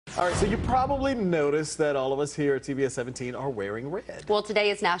All right, so you probably noticed that all of us here at CBS 17 are wearing red. Well, today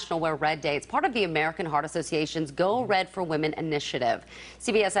is National Wear Red Day. It's part of the American Heart Association's Go Red for Women initiative.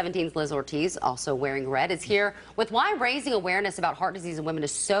 CBS 17's Liz Ortiz, also wearing red, is here with why raising awareness about heart disease in women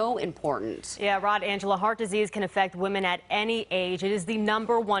is so important. Yeah, Rod, Angela, heart disease can affect women at any age. It is the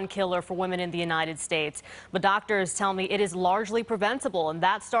 #1 killer for women in the United States. But doctors tell me it is largely preventable, and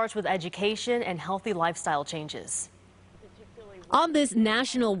that starts with education and healthy lifestyle changes. On this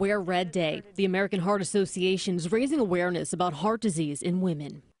National Wear Red Day, the American Heart Association is raising awareness about heart disease in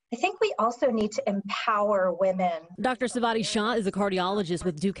women. I think we also need to empower women. Dr. Savati Shah is a cardiologist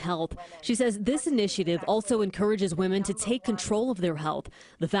with Duke Health. She says this initiative also encourages women to take control of their health.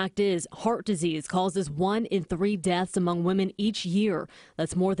 The fact is, heart disease causes 1 in 3 deaths among women each year.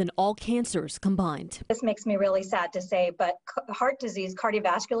 That's more than all cancers combined. This makes me really sad to say, but heart disease,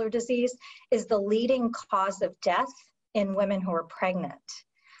 cardiovascular disease, is the leading cause of death in women who are pregnant,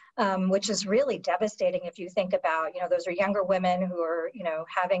 which is really devastating if you think about, those are younger women who are,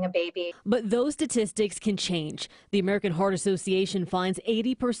 having a baby. But those statistics can change. The American Heart Association finds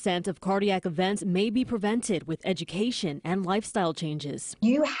 80% of cardiac events may be prevented with education and lifestyle changes.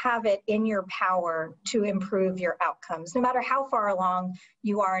 You have it in your power to improve your outcomes, no matter how far along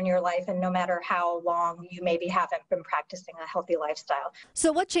you are in your life and no matter how long you maybe haven't been practicing a healthy lifestyle.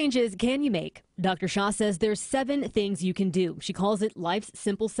 So what changes can you make? Dr. Shah says there's 7 things you can do. She calls it Life's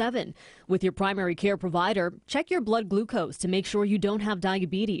Simple 7. With your primary care provider, check your blood glucose to make sure you don't have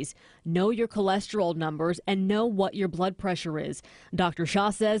diabetes. Know your cholesterol numbers and know what your blood pressure is. Dr. Shah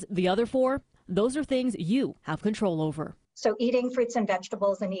says the other 4, those are things you have control over. So eating fruits and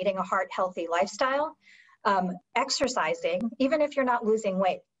vegetables and eating a heart-healthy lifestyle, exercising, even if you're not losing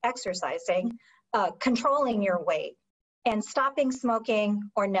weight, exercising, controlling your weight, and stopping smoking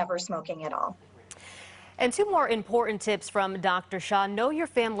or never smoking at all. And 2 more important tips from Dr. Shah. Know your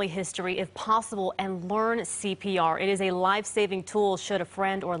family history if possible and learn CPR. It is a life-saving tool should a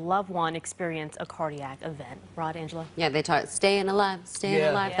friend or loved one experience a cardiac event. Rod, Angela? Yeah, they taught staying alive, staying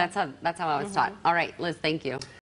alive. Yeah. That's how I was taught. All right, Liz, thank you.